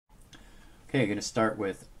Okay, I'm going to start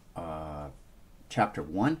with Chapter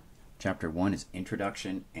 1. Chapter 1 is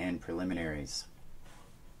Introduction and Preliminaries.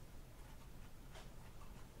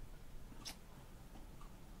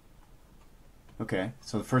 Okay,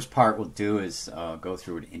 so the first part we'll do is go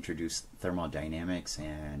through and introduce thermodynamics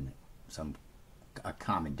and a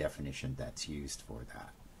common definition that's used for that.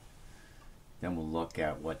 Then we'll look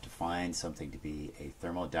at what defines something to be a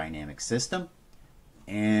thermodynamic system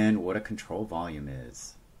and what a control volume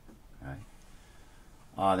is. Okay.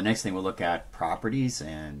 The next thing we'll look at properties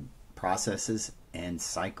and processes and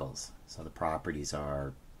cycles. So the properties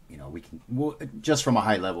are, just from a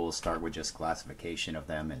high level, we'll start with just classification of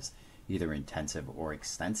them as either intensive or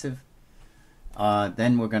extensive.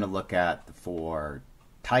 Then we're going to look at the four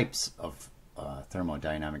types of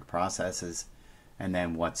thermodynamic processes, and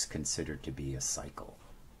then what's considered to be a cycle.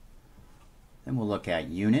 Then we'll look at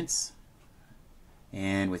units,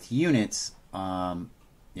 and with units,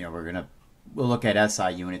 we'll look at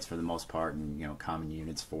SI units for the most part, and common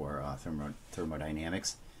units for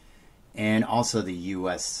thermodynamics, and also the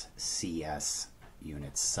USCS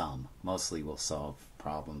units. Some mostly will solve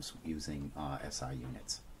problems using SI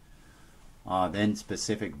units. Then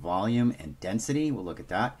specific volume and density, we'll look at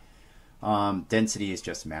that. Density is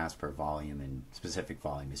just mass per volume, and specific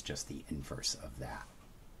volume is just the inverse of that.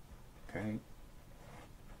 Okay.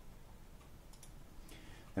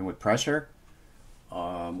 Then with pressure,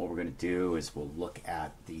 what we're going to do is we'll look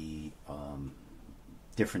at the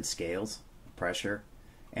different scales of pressure,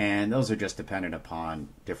 and those are just dependent upon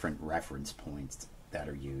different reference points that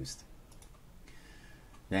are used.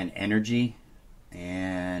 Then energy,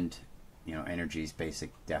 and energy's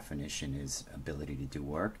basic definition is ability to do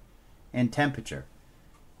work. And temperature.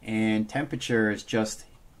 And temperature is just,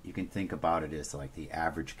 you can think about it as like the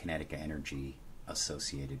average kinetic energy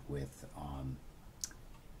associated with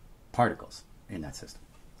particles in that system.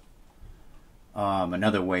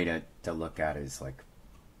 Another way to look at it is like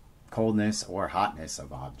coldness or hotness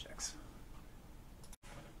of objects.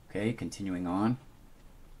 Okay, continuing on.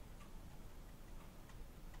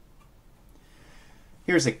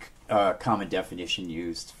 Here's a common definition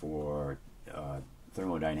used for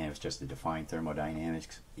thermodynamics, just to define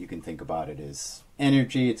thermodynamics. You can think about it as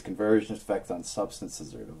energy, its conversion effect on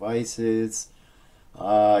substances or devices.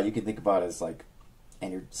 You can think about it as like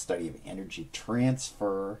study of energy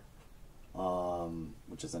transfer,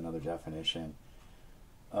 which is another definition.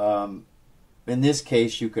 In this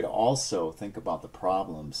case, you could also think about the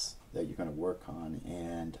problems that you're going to work on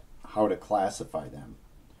and how to classify them.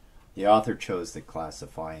 The author chose to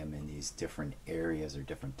classify them in these different areas or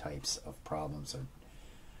different types of problems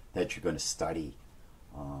that you're going to study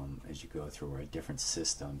as you go through different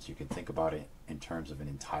systems. You can think about it in terms of an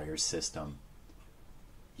entire system.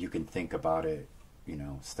 You can think about it,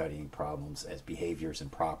 studying problems as behaviors and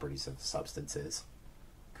properties of substances.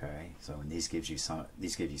 Okay, so and he gives you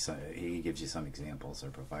some examples, or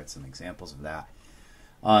provides some examples of that.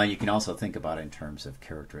 You can also think about it in terms of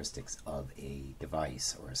characteristics of a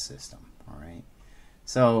device or a system. All right.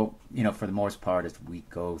 So, for the most part, as we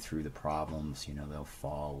go through the problems, they'll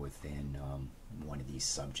fall within one of these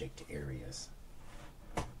subject areas.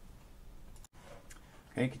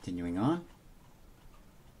 Okay, continuing on.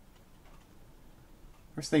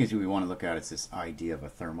 First thing is we want to look at is this idea of a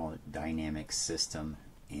thermodynamic system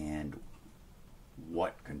and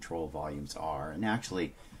what control volumes are. And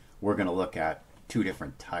actually, we're going to look at two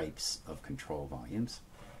different types of control volumes.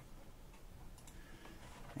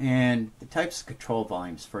 And the types of control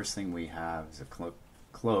volumes, first thing we have is a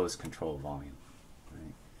closed control volume.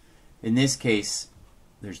 Right? In this case,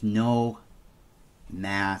 there's no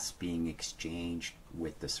mass being exchanged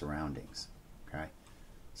with the surroundings. Okay,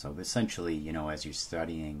 so essentially, as you're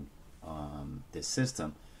studying this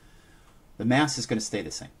system, the mass is going to stay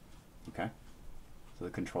the same. Okay, so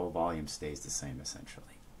the control volume stays the same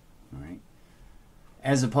essentially. All right.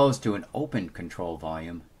 As opposed to an open control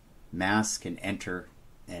volume, mass can enter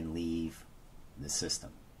and leave the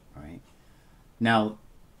system, right? Now,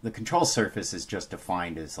 the control surface is just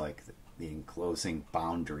defined as like the enclosing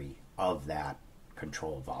boundary of that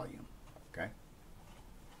control volume, okay?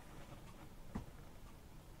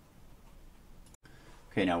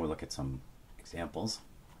 Okay, now we'll look at some examples.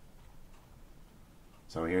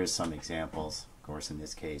 So here's some examples. Of course, in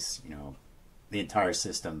this case, the entire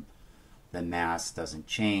system, the mass doesn't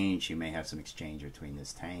change. You may have some exchange between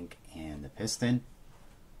this tank and the piston.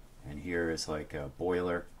 And here is like a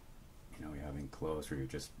boiler. You have enclosed where you're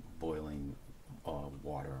just boiling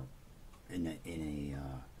water in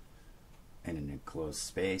an enclosed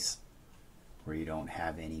space where you don't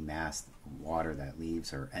have any mass water that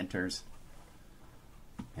leaves or enters.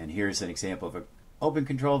 And here's an example of open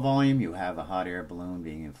control volume, you have a hot air balloon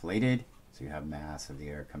being inflated, so you have mass of the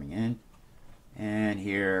air coming in. And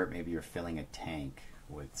here, maybe you're filling a tank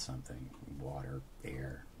with something, water,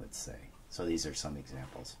 air, let's say. So these are some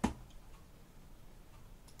examples.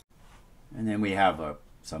 And then we have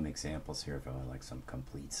some examples here of like some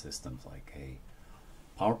complete systems, like a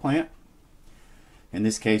power plant. In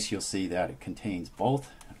this case, you'll see that it contains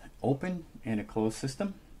both an open and a closed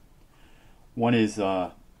system. One is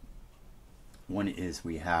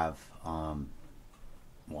we have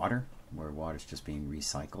water, where water is just being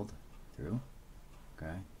recycled through,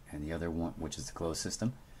 okay, and the other one, which is the closed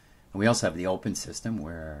system. And we also have the open system,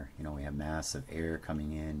 where we have mass of air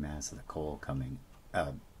coming in, mass of the coal coming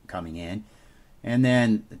in, and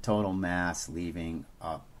then the total mass leaving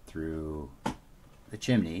up through the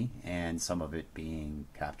chimney, and some of it being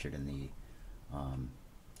captured in the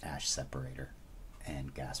ash separator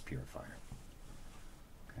and gas purifier.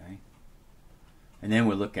 Okay, and then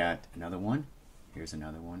we'll look at another one. Here's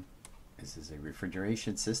another one. This is a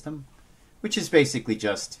refrigeration system, which is basically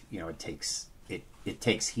just it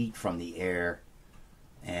takes heat from the air,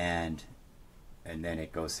 and then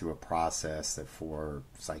it goes through a process, the 4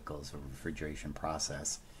 cycles of refrigeration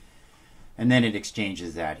process, and then it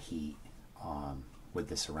exchanges that heat with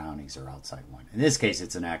the surroundings or outside one. In this case,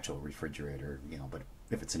 it's an actual refrigerator, but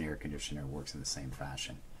if it's an air conditioner, it works in the same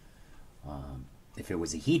fashion. If it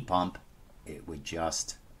was a heat pump, it would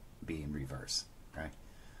just be in reverse. Okay,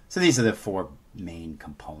 so these are the 4 main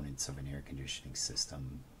components of an air conditioning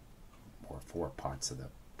system, or 4 parts of the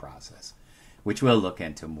process, which we'll look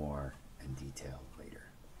into more in detail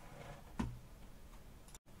later.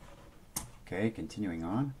 Okay, continuing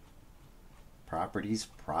on. Properties,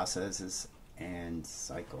 processes, and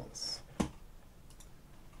cycles.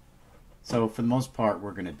 So for the most part,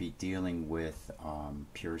 we're going to be dealing with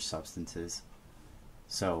pure substances.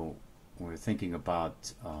 So we're thinking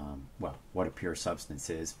about, what a pure substance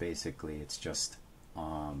is. Basically, it's just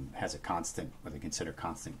has a constant, what they consider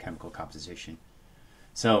constant chemical composition.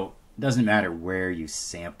 So it doesn't matter where you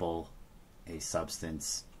sample a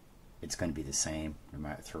substance, it's going to be the same no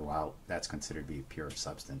matter throughout. That's considered to be a pure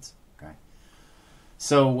substance. Okay.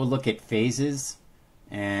 So we'll look at phases,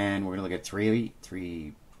 and we're going to look at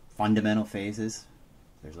three fundamental phases.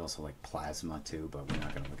 There's also like plasma too, but we're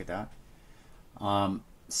not going to look at that.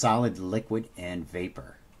 Solid, liquid, and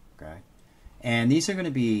vapor. Okay, and these are going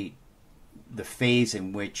to be the phase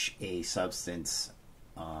in which a substance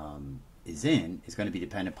is going to be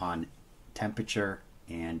dependent upon temperature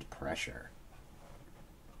and pressure.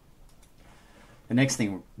 The next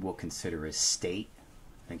thing we'll consider is state,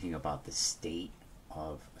 thinking about the state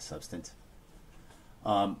of a substance.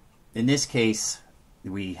 In this case,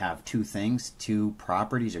 we have 2 things, 2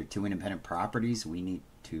 properties or 2 independent properties we need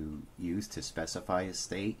to use to specify a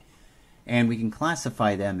state, and we can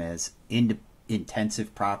classify them as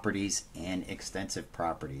intensive properties and extensive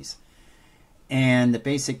properties. And the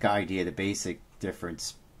basic idea, the basic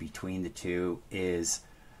difference between the two is,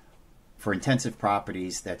 for intensive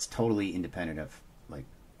properties, that's totally independent of like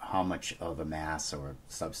how much of a mass or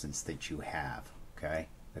substance that you have. Okay,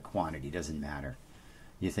 the quantity doesn't matter.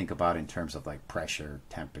 You think about it in terms of like pressure,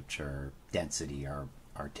 temperature, density are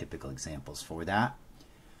typical examples for that.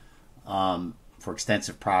 For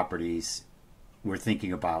extensive properties, we're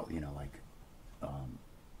thinking about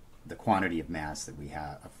the quantity of mass that we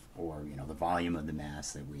have, or the volume of the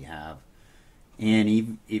mass that we have, and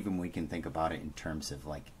even we can think about it in terms of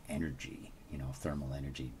like energy. Thermal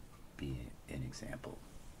energy be an example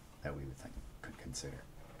that we could consider.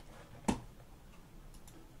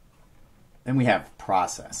 Then we have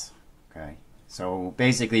process. Okay, so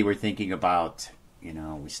basically we're thinking about,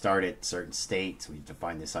 we start at certain states. We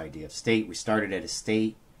define this idea of state. We started at a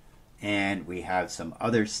state, and we have some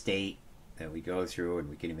other state that we go through, and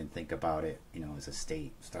we can even think about it, as a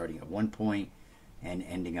state starting at one point and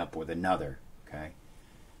ending up with another. Okay,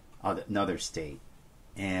 another state.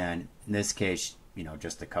 And in this case,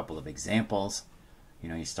 just a couple of examples.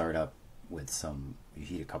 You start up with you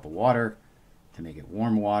heat a cup of water to make it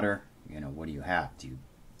warm water. What do you have?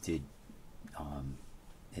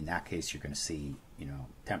 In that case, you're going to see,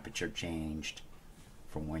 temperature changed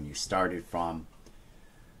from when you started from,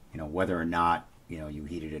 whether or not, you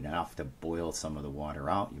heated it enough to boil some of the water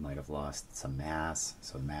out. You might have lost some mass,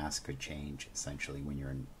 so the mass could change essentially when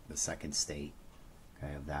you're in the second state,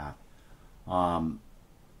 okay, of that.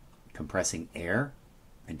 Compressing air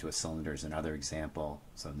into a cylinder is another example.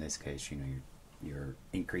 So in this case, you're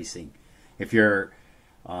increasing. If you're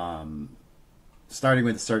starting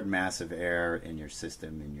with a certain mass of air in your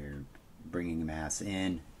system, and you're bringing mass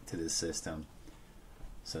in to the system,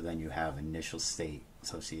 so then you have initial state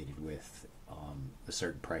associated with a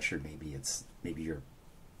certain pressure. Maybe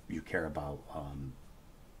you care about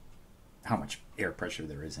how much air pressure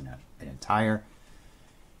there is in a tire,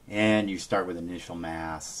 and you start with initial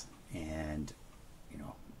mass and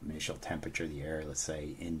initial temperature of the air, let's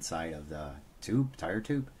say inside of the tire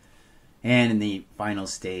tube, and in the final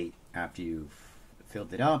state after you've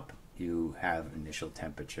filled it up, you have initial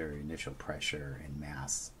temperature, initial pressure, and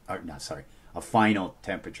mass. A final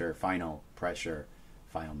temperature, final pressure,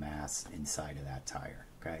 final mass inside of that tire.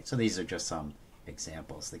 Okay, so these are just some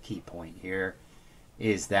examples. The key point here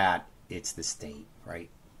is that it's the state, right?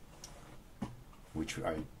 Which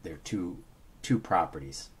are there are two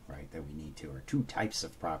properties, right, that we need to, or two types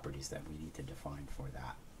of properties that we need to define for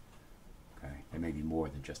that. Okay, there may be more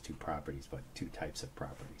than just two properties, but two types of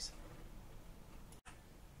properties.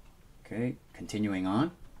 Okay, continuing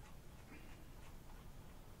on.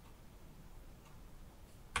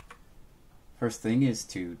 First thing is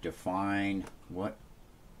to define what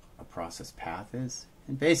a process path is.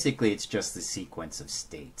 And basically it's just the sequence of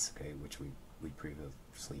states, okay, which we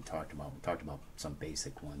previously talked about. We talked about some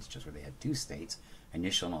basic ones just where they had two states,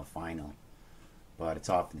 initial and final. But it's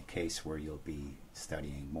often the case where you'll be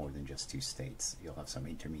studying more than just two states. You'll have some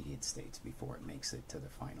intermediate states before it makes it to the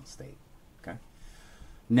final state. Okay.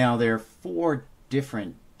 Now there are four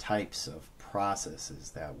different types of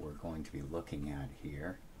processes that we're going to be looking at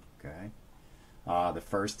here. Okay. The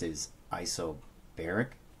first is isobaric,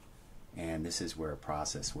 and this is where a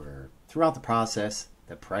process where throughout the process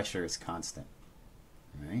the pressure is constant.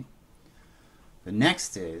 Right. The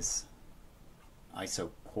next is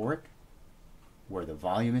isochoric, where the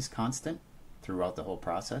volume is constant throughout the whole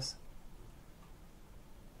process.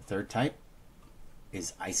 The third type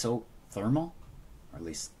is isothermal, or at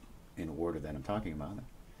least in order that I'm talking about.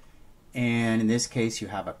 And in this case, you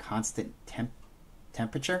have a constant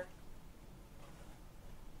temperature.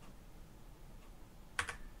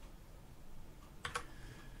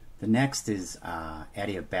 The next is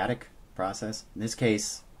adiabatic process. In this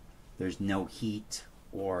case, there's no heat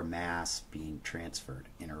or mass being transferred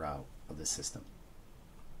in or out of the system.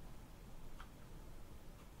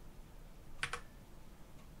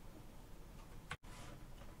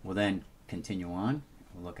 We'll then continue on.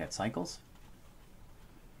 We'll look at cycles.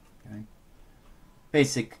 Okay.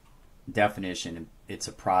 Basic definition, it's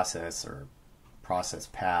a process or process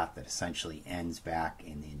path that essentially ends back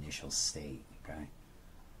in the initial state. Okay.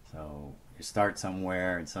 So you start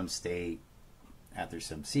somewhere in some state, after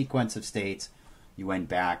some sequence of states, you end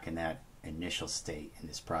back in that initial state, and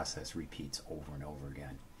this process repeats over and over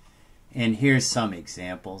again. And here's some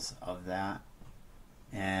examples of that.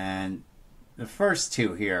 And the first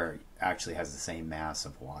two here actually has the same mass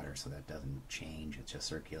of water, so that doesn't change. It just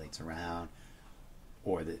circulates around.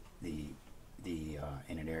 Or in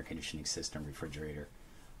an air conditioning system, refrigerator,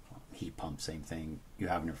 heat pump, same thing. You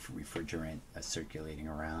have a refrigerant that's circulating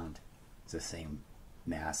around. It's the same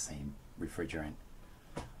mass, same refrigerant.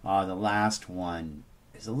 The last one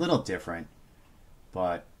is a little different,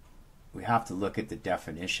 but we have to look at the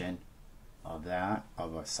definition of that,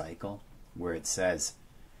 of a cycle, where it says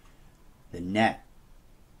the net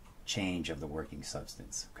change of the working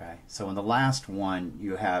substance. Okay, so in the last one,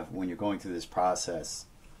 you have, when you're going through this process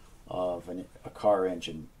of a car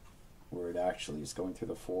engine, where it actually is going through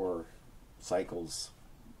the 4 cycles,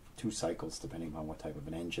 2 cycles depending on what type of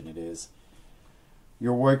an engine it is,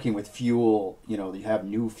 you're working with fuel. You have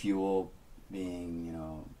new fuel being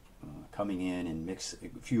coming in and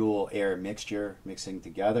fuel air mixture mixing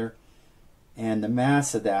together, and the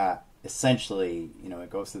mass of that essentially, it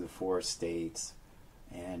goes through the 4 states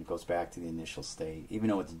and goes back to the initial state. Even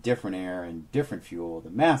though it's different air and different fuel, the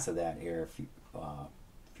mass of that air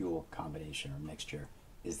fuel combination or mixture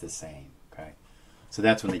is the same. Okay, so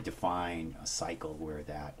that's when they define a cycle, where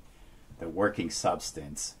the working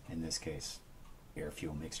substance, in this case air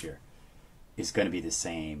fuel mixture, is going to be the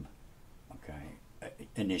same, okay,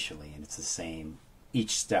 initially, and it's the same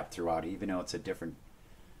each step throughout, even though it's a different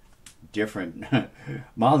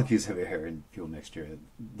molecules of air and fuel mixture.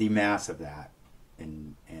 The mass of that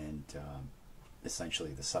and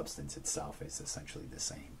essentially the substance itself is essentially the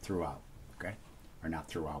same throughout. Okay, or not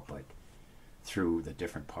throughout, but through the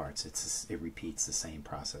different parts, it repeats the same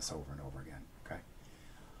process over and over again. Okay,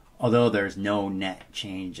 although there's no net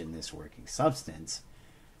change in this working substance,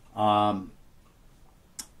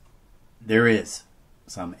 there is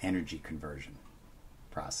some energy conversion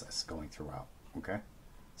process going throughout. Okay,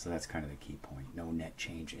 so that's kind of the key point. No net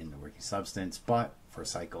change in the working substance, but for a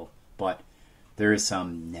cycle, but there is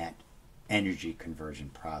some net energy conversion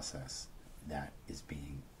process that is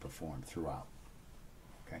being performed throughout.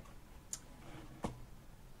 Okay.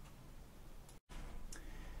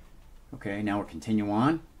 Okay, now we'll continue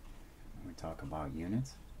on. We talk about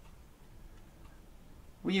units.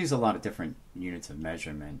 We use a lot of different units of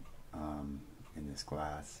measurement in this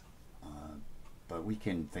class, but we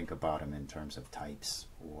can think about them in terms of types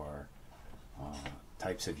or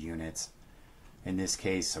types of units. In this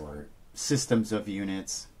case, or systems of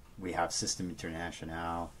units, we have System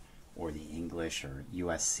International or the English or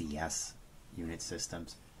USCS unit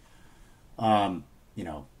systems. You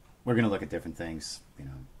know, we're going to look at different things, you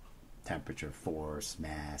know, temperature, force,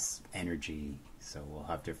 mass, energy, so we'll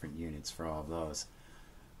have different units for all of those.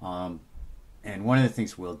 And one of the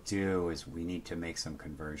things we'll do is we need to make some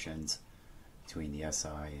conversions between the SI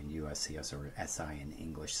and USCS or SI and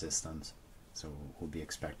English systems. So we'll be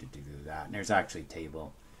expected to do that. And there's actually a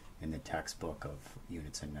table in the textbook of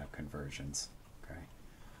units and conversions.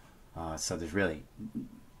 Okay, so there's really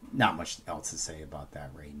not much else to say about that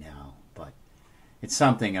right now, but it's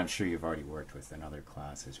something I'm sure you've already worked with in other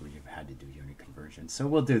classes where you've had to do unit conversions. So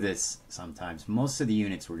we'll do this sometimes. Most of the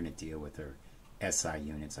units we're going to deal with are SI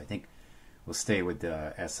units. I think we'll stay with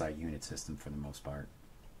the SI unit system for the most part.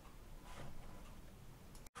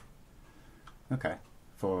 Okay,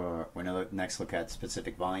 we're going to next look at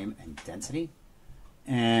specific volume and density.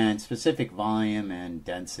 And specific volume and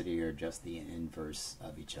density are just the inverse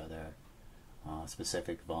of each other.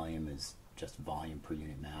 Specific volume is just volume per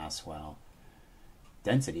unit mass, while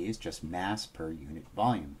density is just mass per unit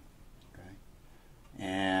volume. Okay,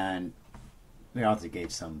 and we also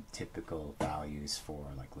gave some typical values for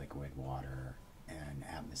like liquid, water, and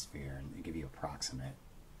atmosphere, and they give you approximate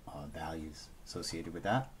values associated with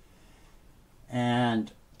that.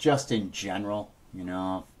 And just in general, you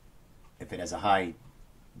know, if it has a high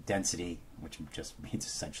density, which just means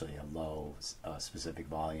essentially a low specific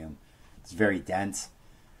volume, it's very dense.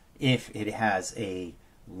 If it has a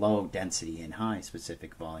low density and high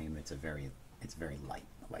specific volume, it's very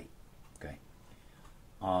light. Okay.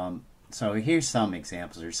 So here's some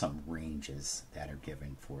examples or some ranges that are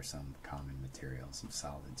given for some common materials, some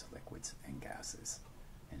solids, liquids, and gases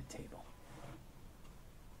in a table.